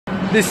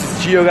This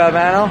is Gio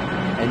Galvano,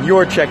 and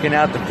you're checking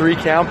out the 3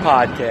 Count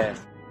Podcast.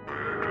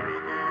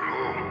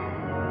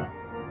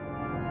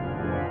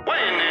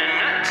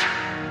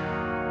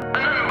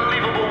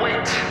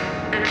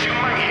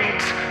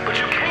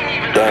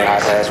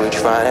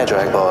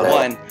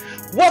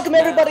 Welcome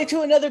everybody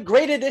to another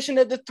great edition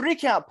of the 3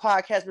 Count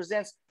Podcast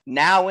presents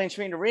Now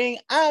Entering the Ring.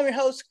 I'm your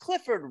host,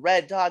 Clifford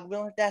Red Dog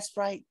Miller. That's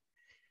right,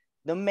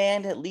 the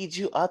man that leads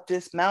you up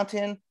this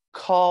mountain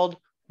called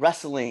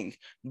wrestling.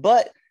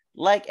 But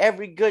like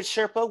every good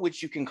Sherpa,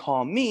 which you can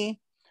call me,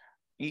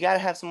 you got to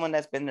have someone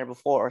that's been there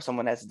before or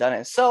someone that's done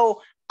it.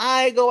 So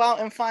I go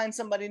out and find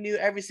somebody new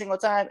every single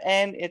time,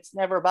 and it's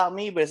never about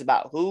me, but it's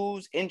about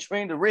who's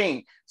entering the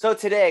ring. So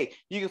today,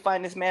 you can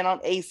find this man on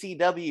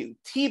ACW,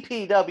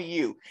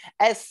 TPW,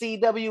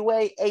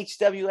 SCWA,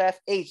 HWF,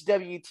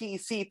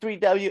 HWT,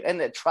 C3W, and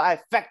the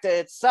trifecta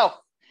itself.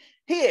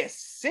 He is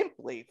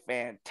simply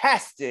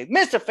fantastic.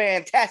 Mr.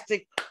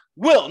 Fantastic,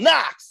 Will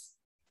Knox.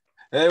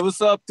 Hey,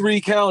 what's up, 3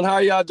 Count? How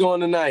y'all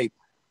doing tonight?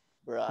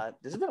 Bruh,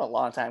 this has been a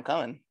long time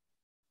coming.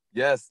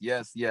 Yes.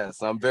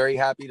 I'm very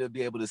happy to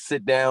be able to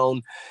sit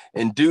down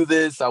and do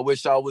this. I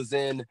wish I was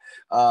in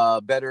a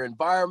better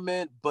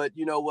environment, but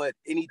you know what?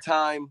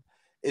 Anytime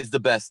is the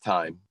best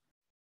time.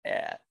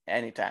 Yeah,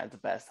 anytime is the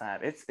best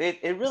time.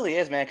 It really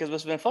is, man, because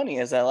what's been funny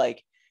is that,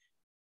 like,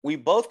 we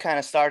both kind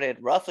of started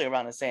roughly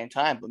around the same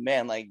time, but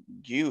man, like,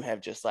 you have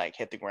just, like,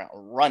 hit the ground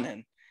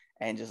running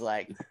and just,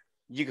 like,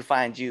 you can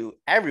find you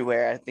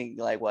everywhere. I think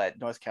like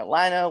North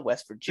Carolina,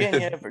 West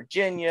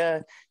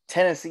Virginia,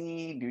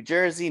 Tennessee, New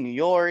Jersey, New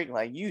York.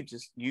 Like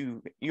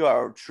you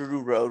are a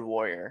true road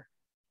warrior.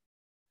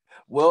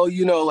 Well,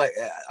 you know, like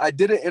I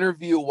did an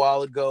interview a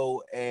while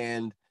ago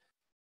and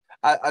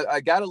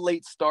I got a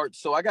late start,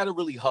 so I got to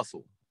really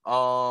hustle.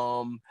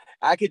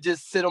 I could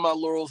just sit on my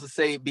laurels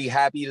and be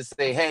happy to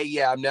say, hey,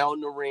 yeah, I'm now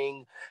in the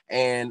ring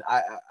and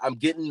I'm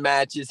getting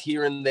matches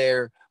here and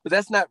there. But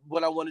that's not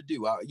what I want to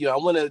do. I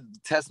want to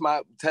test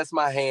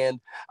my hand.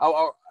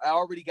 I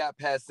already got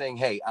past saying,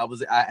 hey,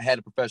 I had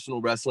a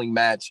professional wrestling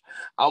match.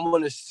 I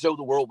want to show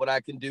the world what I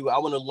can do. I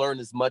want to learn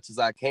as much as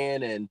I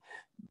can, and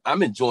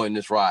I'm enjoying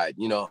this ride.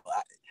 You know,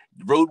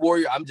 Road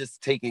Warrior, I'm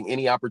just taking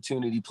any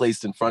opportunity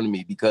placed in front of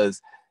me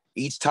because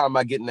each time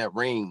I get in that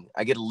ring,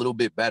 I get a little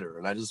bit better,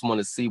 and I just want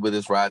to see where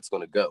this ride's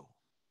going to go.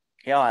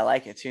 Yeah, I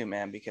like it too,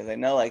 man, because I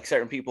know like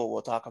certain people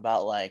will talk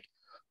about like,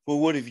 well,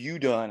 what have you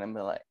done? And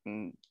be like,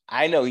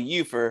 I know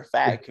you for a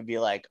fact could be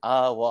like,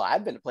 oh, well,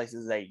 I've been to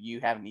places that you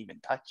haven't even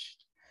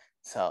touched.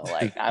 So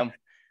like, I'm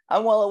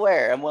well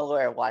aware. I'm well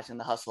aware of watching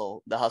the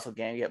hustle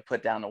game get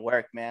put down to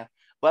work, man.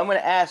 But I'm going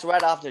to ask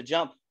right off the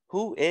jump,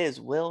 who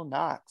is Will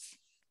Knox?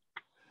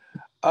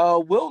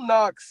 Will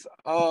Knox,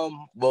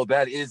 well,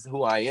 that is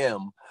who I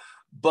am.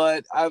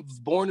 But I was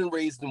born and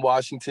raised in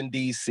Washington,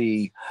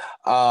 D.C.,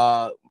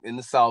 in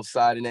the South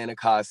Side in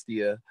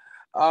Anacostia.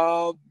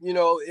 You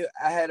know,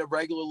 I had a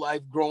regular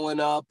life growing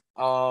up.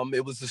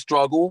 It was a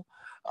struggle.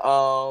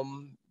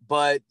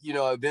 But, you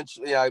know,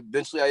 eventually I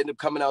ended up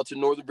coming out to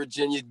Northern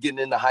Virginia, getting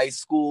into high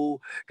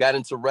school, got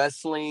into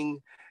wrestling,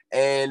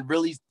 and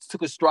really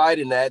took a stride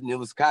in that. And it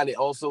was kind of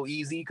also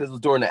easy because it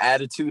was during the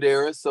Attitude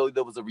Era. So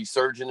there was a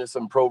resurgence of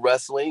some pro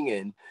wrestling,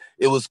 and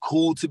it was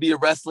cool to be a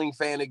wrestling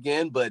fan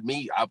again. But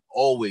me, I've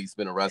always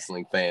been a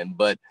wrestling fan.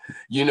 But,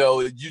 you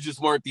know, you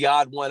just weren't the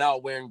odd one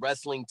out wearing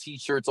wrestling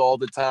T-shirts all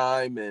the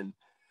time. And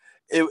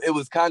it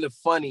was kind of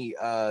funny.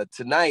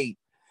 Tonight,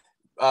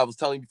 I was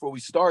telling you before we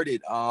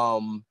started,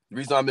 the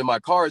reason I'm in my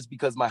car is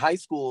because my high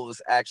school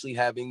is actually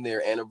having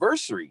their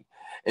anniversary.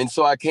 And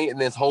so I came,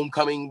 and there's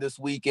homecoming this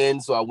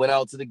weekend. So I went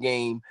out to the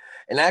game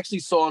and actually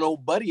saw an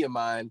old buddy of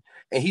mine.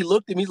 And he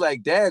looked at me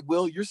like, Dad,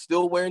 Will, you're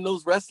still wearing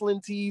those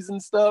wrestling tees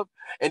and stuff,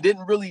 and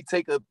didn't really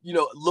take a,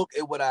 look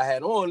at what I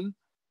had on.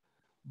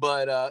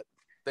 But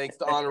thanks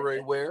to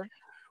honorary wear.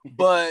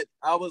 But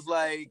I was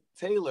like,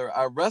 Taylor,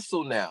 I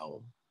wrestle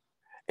now.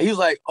 And he was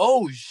like,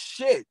 oh,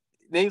 shit.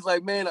 And he's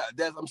like, man,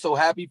 I'm so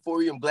happy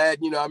for you. I'm glad,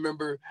 I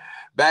remember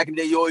back in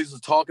the day, you always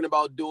was talking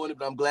about doing it,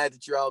 but I'm glad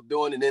that you're out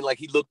doing it. And then like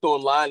he looked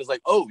online, it's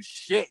like, oh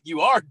shit, you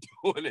are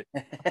doing it.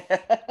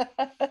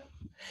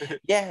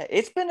 Yeah,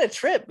 it's been a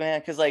trip, man.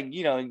 Cause like,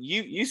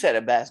 you said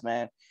it best,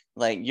 man.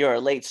 Like you're a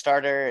late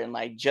starter, and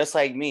like, just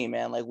like me,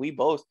 man, like we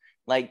both,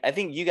 like, I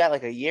think you got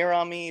like a year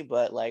on me,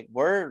 but like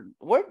we're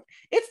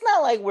it's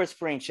not like we're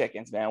spring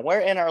chickens, man. We're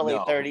in our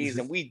late 30s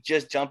and we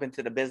just jump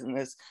into the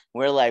business.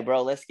 We're like,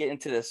 bro, let's get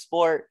into the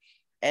sport.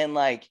 And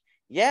like,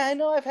 yeah, I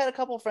know I've had a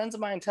couple of friends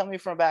of mine tell me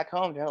from back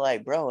home, they're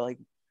like, bro, like,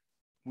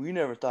 we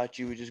never thought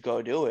you would just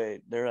go do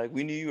it. They're like,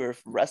 we knew you were a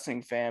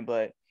wrestling fan,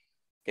 but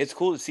it's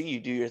cool to see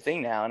you do your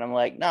thing now. And I'm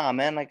like, nah,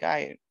 man, like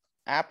I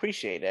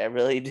appreciate it. I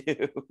really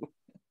do.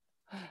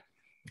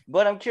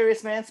 But I'm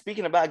curious, man,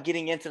 speaking about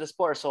getting into the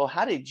sport. So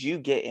how did you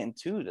get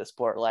into the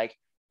sport? Like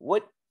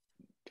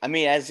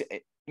as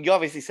you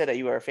obviously said that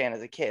you were a fan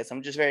as a kid. So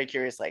I'm just very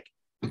curious, like,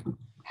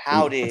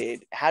 how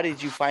did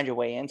you find your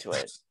way into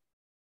it?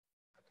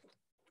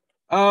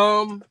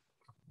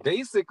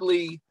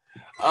 Basically,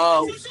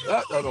 hold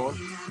on.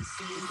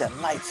 The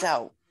lights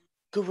out,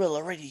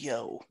 Guerrilla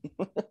Radio.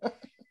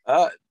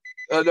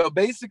 No,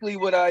 basically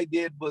what I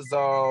did was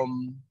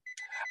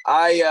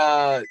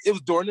I it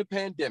was during the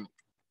pandemic,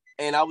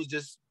 and I was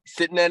just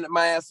sitting at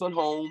my ass on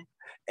home,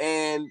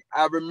 and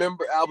I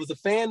remember I was a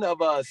fan of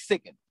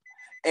Sicken,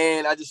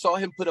 and I just saw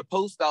him put a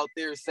post out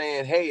there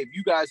saying, "Hey, if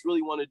you guys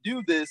really want to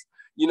do this,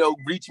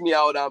 reach me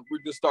out. We're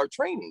gonna start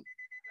training."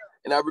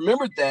 And I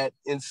remembered that,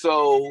 and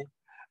so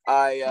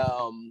I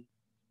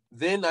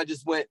then I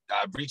just went.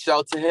 I reached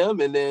out to him,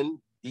 and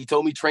then he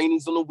told me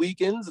trainings on the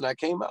weekends, and I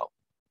came out.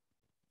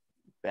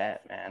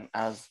 Bet, man.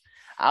 I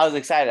was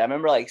excited. I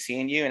remember like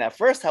seeing you, and at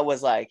first I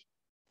was like,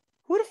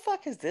 who the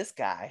fuck is this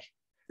guy?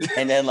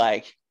 And then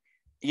like,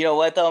 you know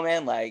what though,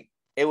 man? Like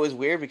it was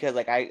weird because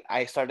like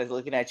I started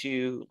looking at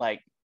you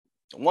like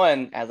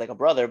one as like a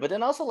brother, but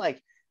then also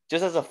like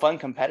just as a fun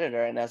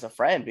competitor and as a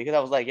friend, because I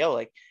was like, yo,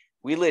 like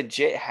we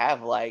legit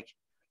have like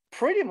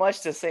pretty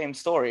much the same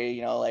story,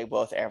 like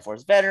both Air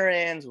Force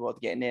veterans, we're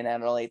both getting in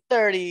at our late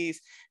 30s,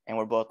 and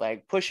we're both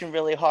like pushing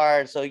really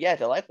hard. So yeah,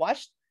 to like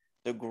watch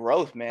the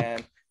growth,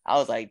 man, I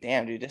was like,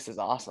 damn, dude, this is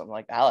awesome.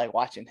 Like I like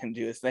watching him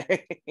do his thing.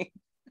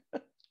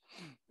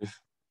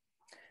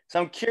 So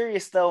I'm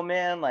curious though,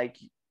 man, like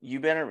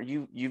you've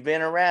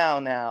been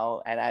around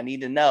now, and I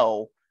need to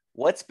know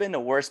what's been the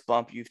worst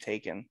bump you've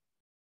taken.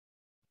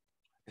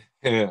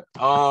 Yeah.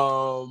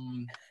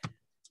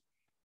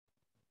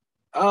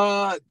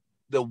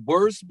 The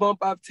worst bump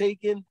I've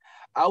taken,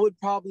 I would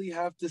probably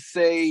have to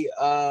say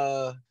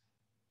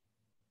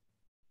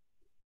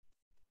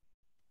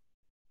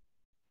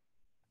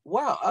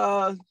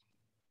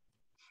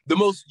the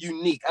most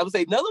unique. I would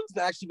say none of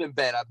them's actually been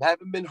bad. I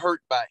haven't been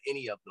hurt by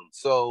any of them.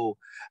 So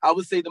I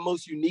would say the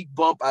most unique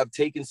bump I've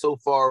taken so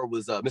far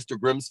was Mr.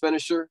 Grimm's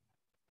finisher.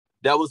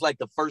 That was like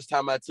the first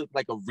time I took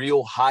like a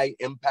real high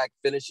impact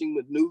finishing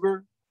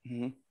maneuver.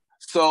 Mm-hmm.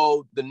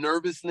 So the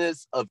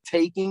nervousness of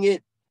taking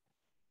it,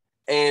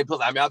 and plus,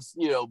 I mean,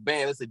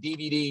 bam, it's a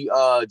DVD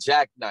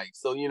jackknife.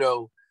 So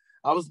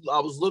I was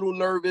a little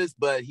nervous,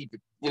 but he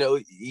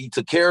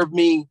took care of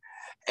me,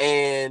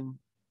 and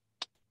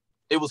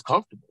it was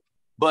comfortable.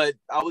 But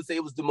I would say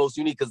it was the most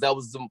unique because that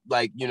was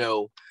like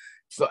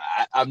so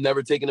I've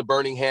never taken a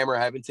burning hammer,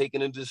 I haven't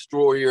taken a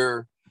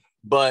destroyer,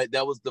 but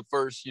that was the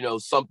first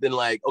something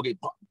like okay,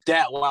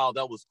 that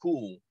was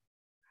cool,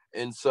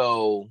 and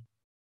so.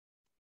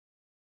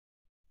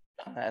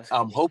 That's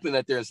I'm cool. hoping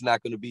that there's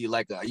not going to be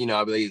like I'll be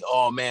like,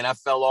 oh man, I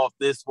fell off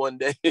this one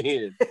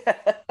day.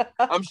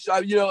 I'm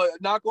sure,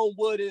 knock on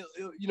wood,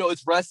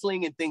 it's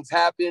wrestling and things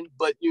happen,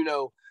 but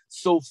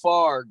so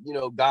far,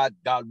 God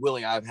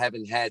willing, I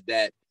haven't had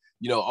that,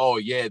 oh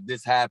yeah,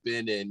 this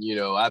happened, and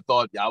I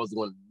thought I was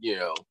going,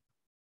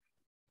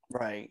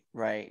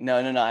 Right. No.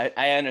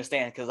 I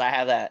understand because I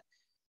have that.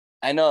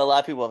 I know a lot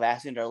of people have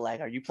asked me, they're like,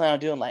 are you planning on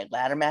doing like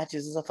ladder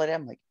matches and stuff like that?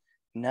 I'm like,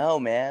 no,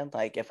 man.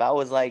 Like if I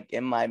was like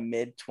in my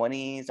mid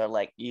 20s or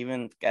like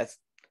even guess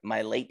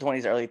my late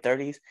 20s, early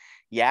 30s,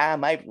 yeah, I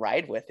might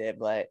ride with it,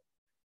 but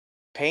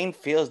pain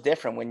feels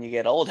different when you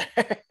get older.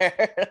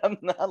 I'm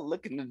not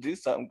looking to do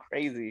something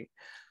crazy.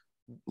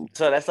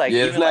 So that's like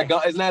yeah, it's even not like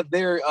gone, it's not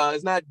there,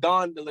 it's not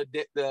gone the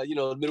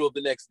middle of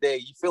the next day.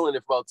 You feeling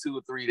it for about 2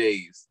 or 3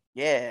 days.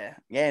 yeah,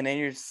 and then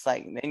you're just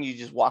like then you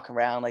just walk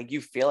around like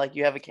you feel like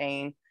you have a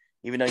cane,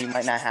 even though you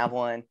might not have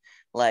one.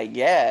 Like,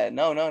 yeah,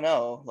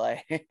 no.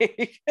 Like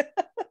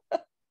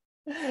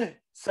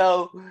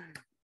so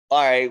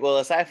all right. Well,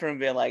 aside from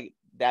being like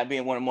that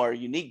being one of the more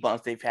unique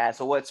bumps they've had,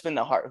 so what's been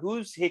the hard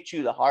who's hit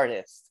you the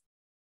hardest?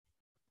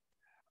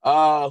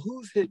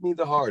 Who's hit me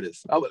the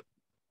hardest?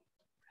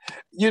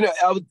 You know,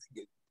 I would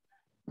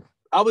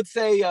I would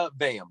say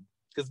Bam,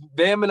 because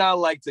Bam and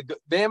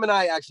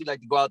I actually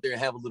like to go out there and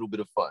have a little bit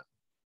of fun.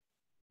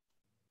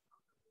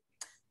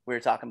 We were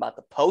talking about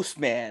the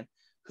postman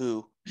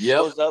who Yep.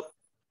 shows up,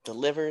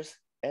 delivers,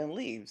 and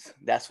leaves.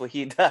 That's what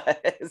he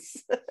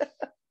does.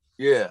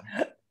 Yeah.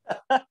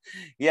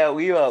 Yeah,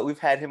 we've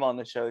had him on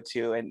the show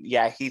too, and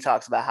yeah, he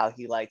talks about how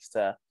he likes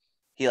to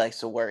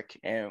work,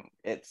 and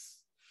it's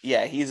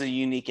yeah, he's a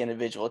unique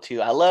individual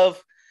too. I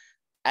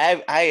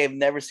have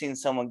never seen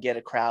someone get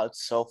a crowd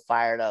so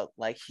fired up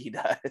like he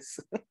does.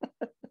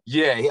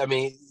 Yeah, I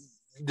mean,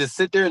 to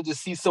sit there and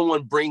just see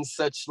someone bring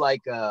such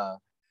like a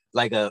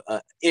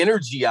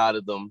energy out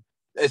of them,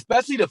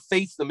 especially to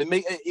face them,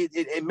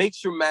 it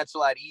makes your match a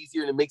lot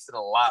easier and it makes it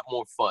a lot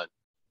more fun.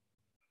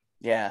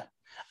 Yeah,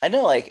 I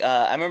know. Like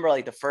I remember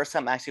like the first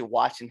time actually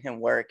watching him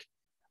work.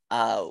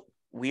 Uh,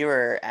 we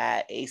were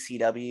at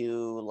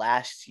ACW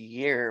last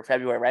year,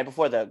 February, right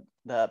before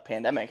the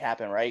pandemic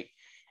happened, right?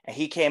 And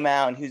he came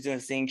out and he was doing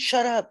this thing,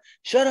 shut up,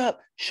 shut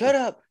up, shut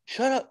up,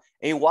 shut up.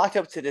 And he walked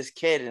up to this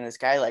kid, and this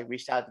guy like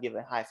reached out to give him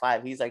a high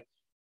five. He's like,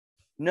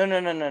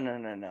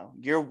 no.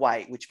 You're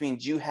white, which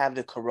means you have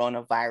the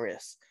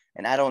coronavirus.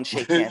 And I don't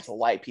shake hands with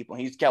white people.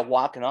 And he just kept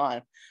walking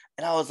on.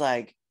 And I was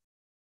like,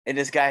 and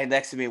this guy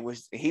next to me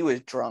was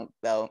drunk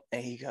though.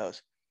 And he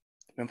goes,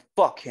 man,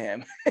 fuck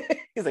him.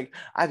 He's like,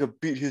 I could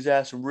beat his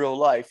ass in real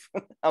life.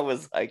 I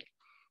was like,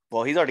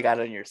 well, he's already got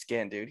it on your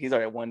skin, dude. He's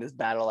already won this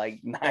battle like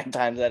 9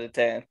 times out of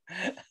 10.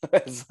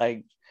 It's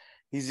like,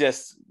 He's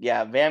just,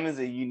 yeah, Bam is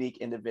a unique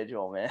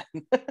individual, man.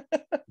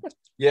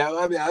 Yeah,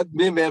 I mean,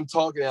 me and Bam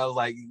talking. I was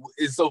like,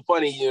 it's so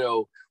funny, you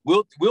know.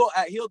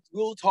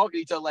 We'll talk to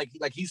each other like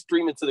he's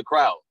streaming to the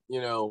crowd, you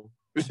know.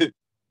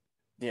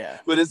 Yeah,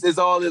 but it's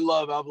all in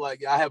love. I'm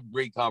like, I have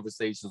great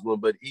conversations with him,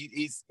 but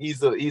he's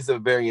a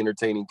very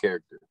entertaining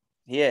character.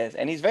 he is,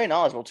 and he's very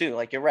knowledgeable too.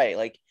 Like you're right.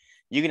 Like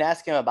you can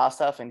ask him about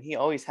stuff, and he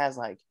always has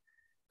like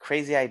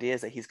crazy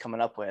ideas that he's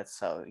coming up with.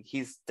 So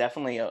he's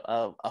definitely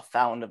a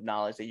fountain of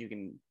knowledge that you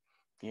can,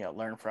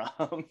 learn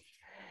from.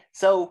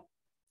 So,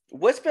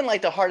 what's been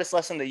like the hardest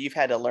lesson that you've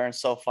had to learn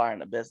so far in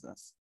the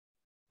business?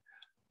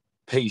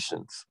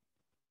 Patience,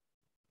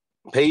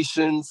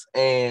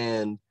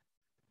 and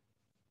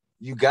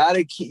you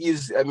gotta keep.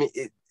 I mean,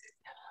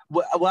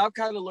 what I've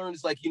kind of learned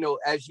is like,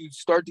 as you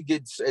start to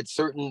get at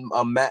certain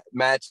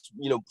match,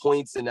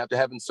 points, and after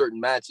having certain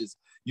matches,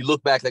 you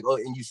look back like, oh,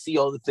 and you see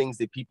all the things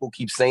that people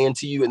keep saying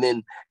to you, and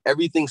then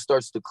everything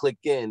starts to click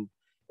in.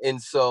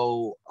 And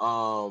so,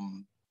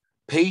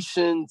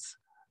 patience,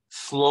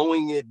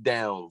 slowing it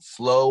down,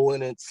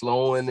 slowing it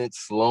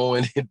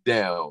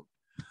down.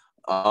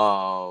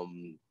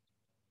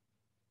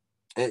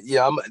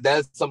 Yeah,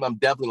 that's something I'm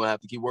definitely gonna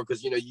have to keep working,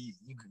 because you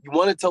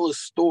want to tell a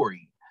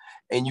story,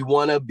 and you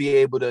want to be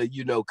able to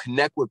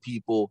connect with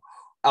people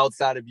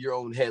outside of your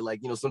own head.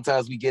 Like,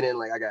 sometimes we get in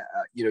like, I got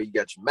you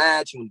got your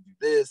match, you want to do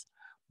this,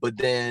 but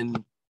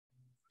then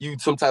you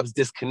sometimes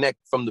disconnect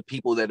from the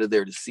people that are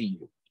there to see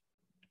you.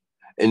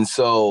 And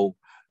so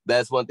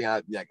that's one thing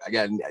I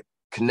got to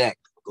connect,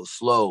 go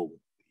slow,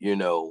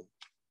 and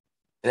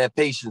have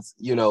patience.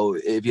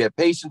 If you have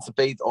patience and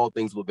faith, all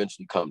things will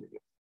eventually come to you.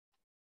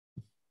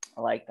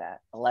 I like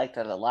that. I like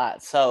that a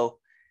lot. So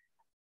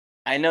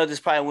I know this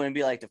probably wouldn't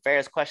be like the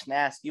fairest question to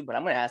ask you, but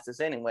I'm going to ask this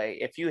anyway.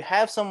 If you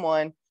have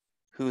someone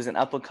who's an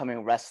up and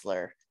coming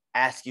wrestler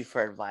ask you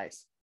for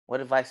advice,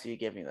 what advice are you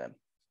giving them?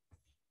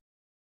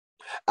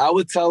 I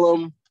would tell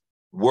them,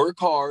 work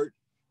hard,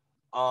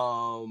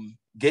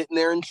 get in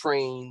there and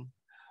train,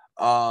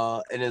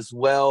 and as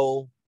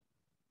well,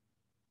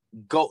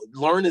 go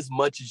learn as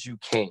much as you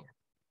can.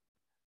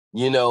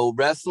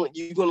 Wrestling,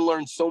 you're going to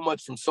learn so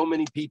much from so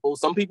many people.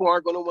 Some people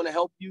aren't going to want to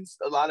help you.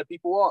 A lot of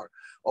people are.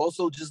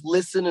 Also, just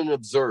listen and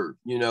observe.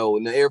 In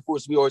the Air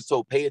Force, we always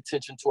told, pay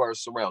attention to our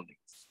surroundings.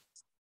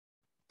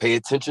 Pay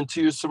attention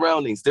to your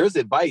surroundings. There's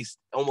advice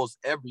almost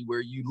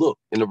everywhere you look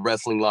in the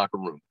wrestling locker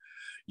room.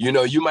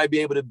 You might be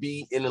able to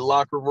be in a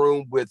locker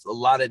room with a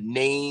lot of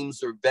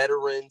names or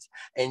veterans,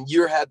 and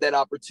you have that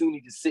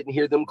opportunity to sit and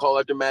hear them call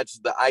out their matches,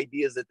 the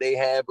ideas that they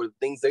have or the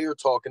things they are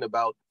talking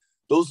about.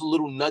 Those are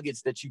little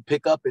nuggets that you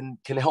pick up and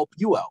can help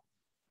you out.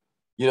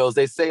 As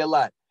they say a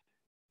lot,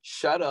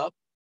 shut up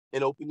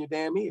and open your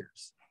damn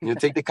ears.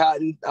 Take the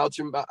cotton out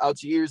your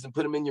ears and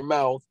put them in your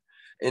mouth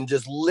and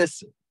just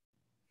listen.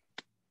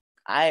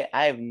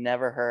 I've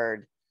never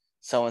heard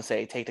someone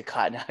say, take the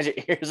cotton out your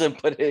ears and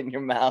put it in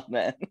your mouth,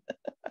 man.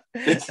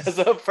 That's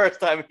the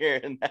first time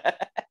hearing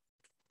that.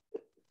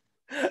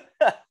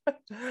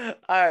 All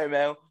right,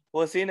 man.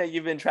 Well, seeing that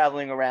you've been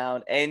traveling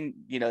around and,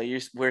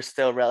 we're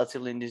still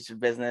relatively new to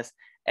business,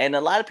 and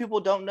a lot of people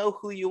don't know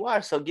who you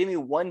are. So give me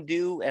one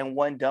do and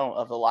one don't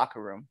of the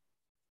locker room.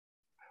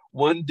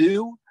 One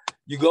do,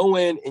 you go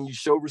in and you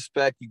show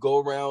respect. You go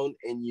around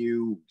and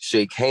you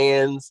shake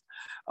hands.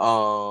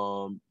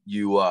 You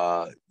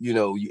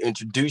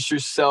introduce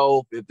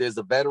yourself. If there's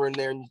a veteran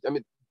there,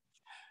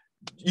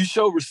 you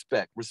show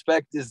respect.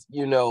 Respect is,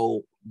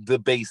 the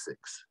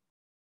basics.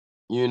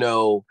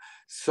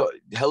 So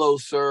hello,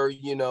 sir.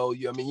 You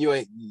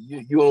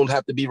don't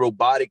have to be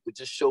robotic, but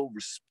just show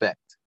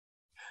respect.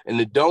 And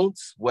the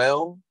don'ts,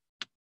 well,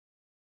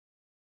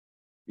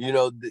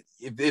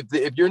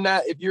 if you're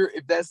not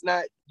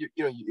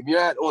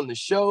on the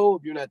show,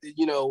 if you're not,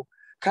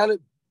 kind of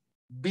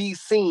be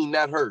seen,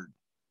 not heard.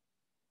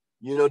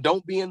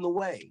 Don't be in the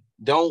way.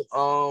 Don't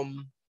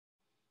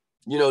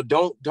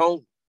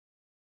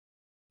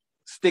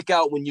stick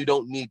out when you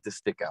don't need to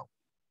stick out.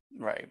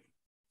 Right.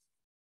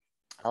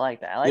 I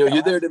like that.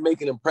 You're there to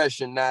make an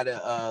impression, not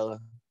a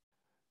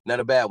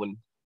bad one.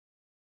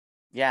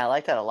 Yeah, I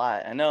like that a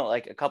lot. I know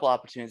like a couple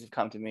opportunities have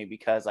come to me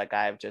because like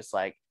I've just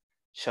like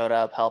showed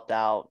up, helped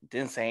out,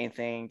 didn't say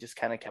anything, just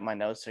kind of kept my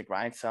nose to the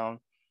grindstone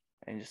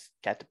and just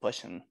kept it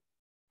pushing.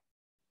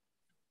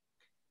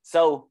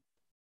 So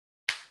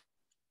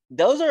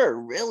those are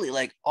really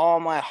like all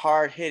my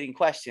hard hitting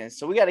questions.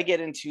 So we got to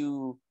get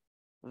into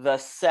the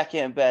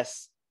second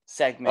best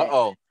segment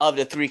of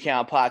the 3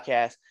 Count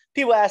podcast.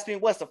 People ask me,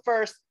 what's the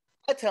first?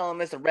 I tell them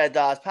it's the Red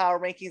Dogs Power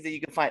Rankings that you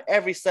can find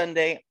every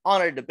Sunday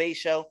on our debate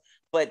show.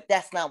 But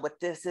that's not what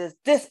this is.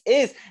 This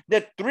is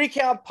the 3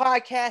 Count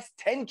podcast,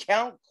 10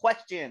 count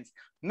questions.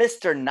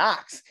 Mr.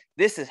 Knox,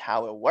 this is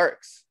how it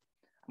works.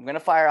 I'm going to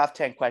fire off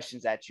 10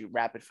 questions at you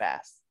rapid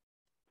fast.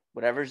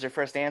 Whatever's your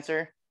first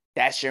answer,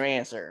 that's your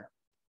answer.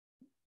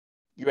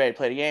 You ready to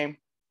play the game?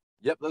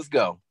 Yep, let's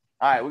go.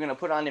 All right, we're going to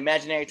put on the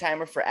imaginary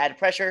timer for added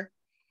pressure.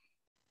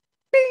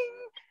 Bing!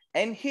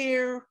 And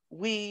here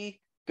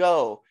we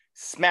go.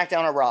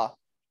 SmackDown or Raw?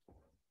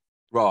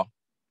 Raw.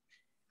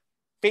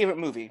 Favorite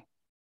movie?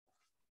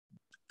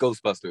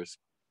 Ghostbusters.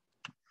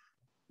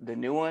 The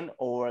new one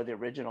or the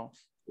original?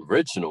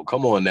 Original.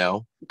 Come on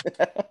now.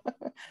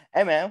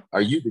 Hey, man.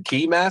 Are you the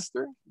key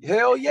master?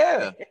 Hell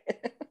yeah.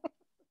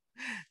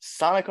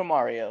 Sonic or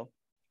Mario?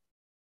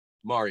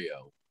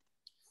 Mario.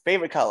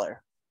 Favorite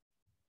color?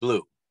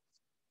 Blue.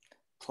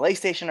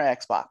 PlayStation or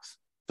Xbox?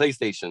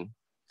 PlayStation.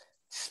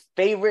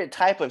 Favorite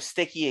type of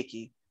sticky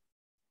icky?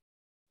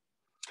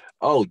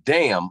 Oh,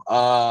 damn.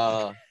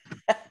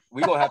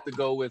 We're going to have to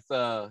go with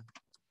that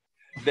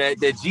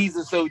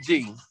Jesus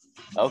OG.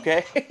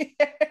 Okay.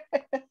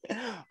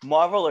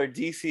 Marvel or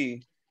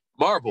DC?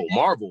 Marvel.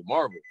 What's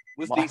Marvel.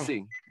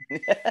 DC?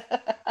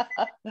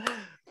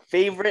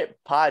 Favorite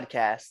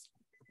podcast?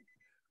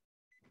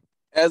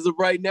 As of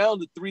right now,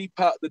 the three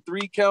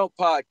count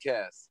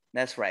podcast.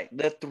 That's right,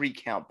 the 3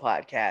 Count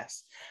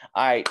podcast.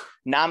 All right,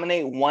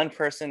 nominate one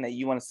person that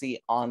you want to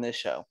see on this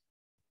show.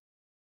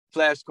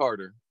 Flash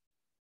Carter.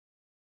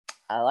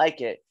 I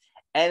like it.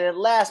 And then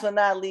last but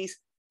not least,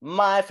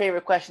 my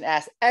favorite question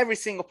asked every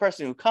single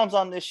person who comes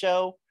on this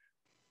show.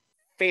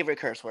 Favorite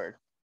curse word?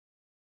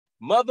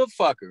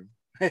 Motherfucker.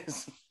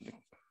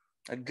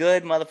 A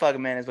good motherfucker,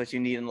 man, is what you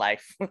need in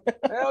life.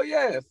 Hell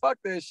yeah. Fuck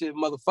that shit,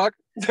 motherfucker.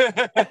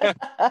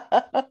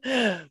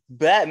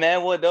 Bet,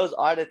 man. Well, those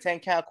are the 10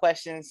 count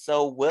questions.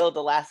 So, Will,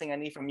 the last thing I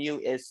need from you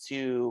is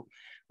to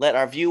let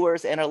our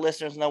viewers and our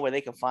listeners know where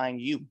they can find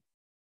you.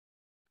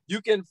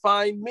 You can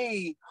find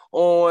me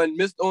on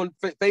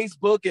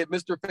Facebook at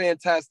Mr.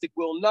 Fantastic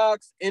Will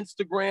Knox,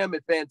 Instagram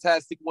at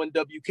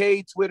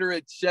Fantastic1WK, Twitter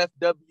at Chef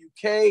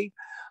WK.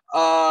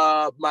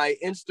 My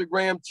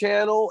Instagram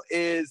channel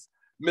is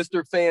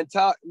Mr.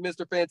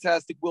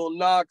 Fantastic Will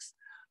Knox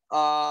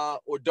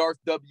or Darth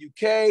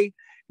WK.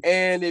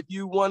 And if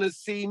you want to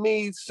see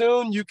me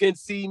soon, you can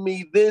see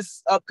me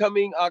this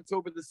upcoming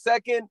October the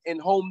 2nd in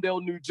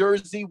Homedale, New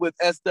Jersey with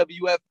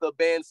SWF, The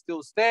Band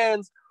Still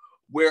Stands,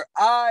 where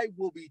I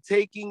will be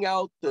taking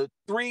out the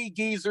 3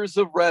 geezers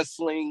of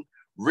wrestling,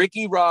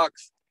 Ricky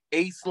Rocks,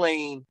 Ace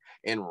Lane,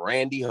 and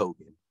Randy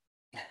Hogan.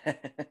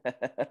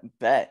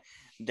 Bet.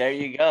 There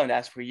you go.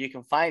 That's where you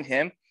can find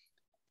him.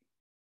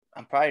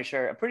 I'm pretty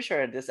sure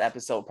this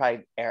episode will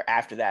probably air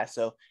after that.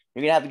 So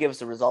you're gonna have to give us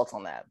the results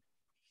on that.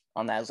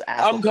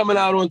 I'm coming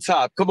out on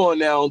top. Come on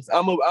now.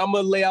 I'm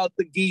gonna lay out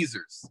the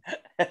geezers.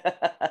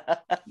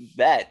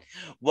 Bet.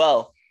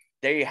 Well,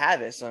 there you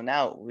have it. So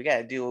now we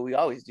gotta do what we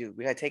always do.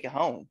 We gotta take it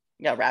home.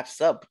 We gotta wrap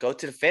this up, go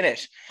to the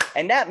finish.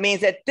 And that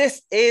means that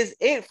this is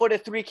it for the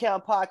 3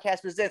 Count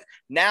Podcast presents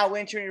Now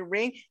Entering the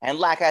Ring. And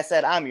like I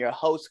said, I'm your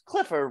host,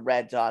 Clifford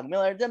Red Dog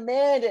Miller, the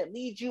man that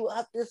leads you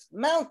up this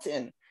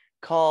mountain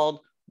called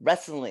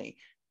wrestling.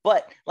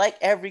 But like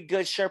every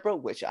good Sherpa,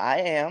 which I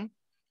am,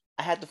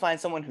 I had to find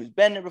someone who's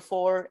been there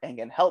before and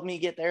can help me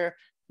get there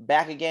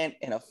back again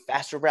in a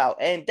faster route.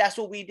 And that's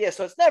what we did.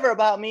 So it's never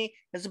about me.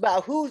 It's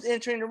about who's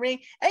entering the ring.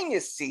 And you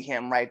see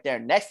him right there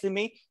next to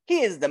me.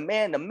 He is the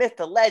man, the myth,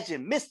 the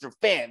legend, Mr.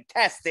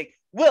 Fantastic,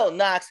 Will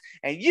Knox.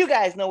 And you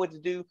guys know what to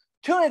do.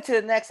 Tune into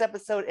the next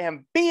episode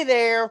and be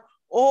there,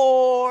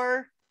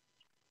 or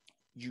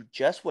you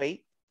just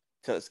wait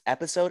till this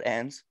episode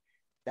ends,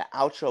 the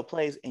outro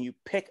plays, and you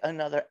pick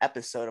another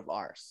episode of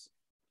ours.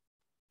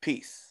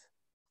 Peace.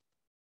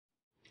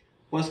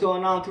 What's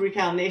going on, 3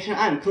 Count Nation?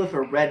 I'm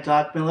Clifford Red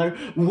Dog Miller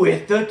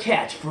with the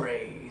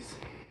catchphrase.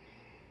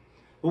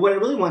 But what I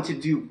really want to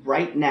do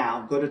right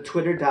now, go to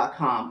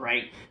twitter.com,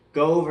 right?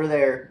 Go over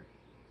there,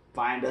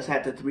 find us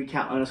at the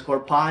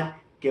 3count_pod,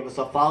 give us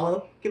a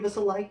follow, give us a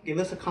like, give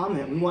us a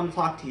comment. We want to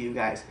talk to you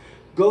guys.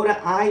 Go to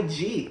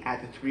IG at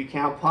the 3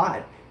 Count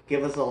Pod.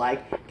 Give us a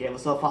like, give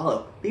us a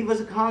follow, leave us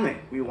a comment.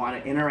 We want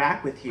to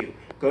interact with you.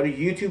 Go to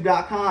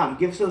youtube.com,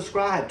 give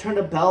subscribe, turn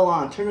the bell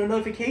on, turn the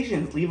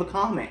notifications, leave a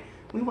comment.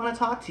 We want to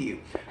talk to you.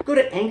 Go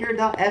to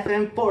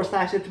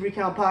anchor.fm/the 3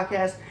 Count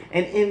Podcast,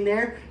 and in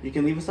there, you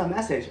can leave us a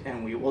message,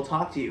 and we will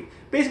talk to you.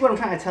 Basically, what I'm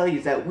trying to tell you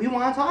is that we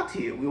want to talk to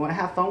you. We want to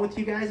have fun with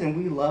you guys, and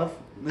we love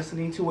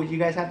listening to what you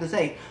guys have to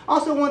say.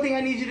 Also, one thing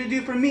I need you to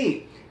do for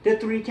me, the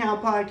 3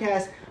 Count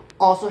Podcast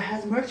also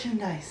has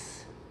merchandise.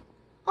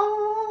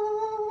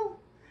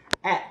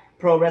 At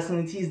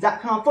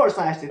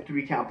prowrestlingtees.com/the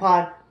 3 Count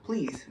Pod.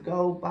 Please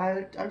go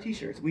buy our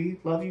t-shirts. We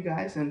love you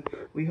guys, and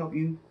we hope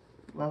you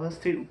love us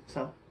too.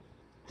 So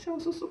show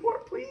us some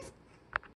support, please.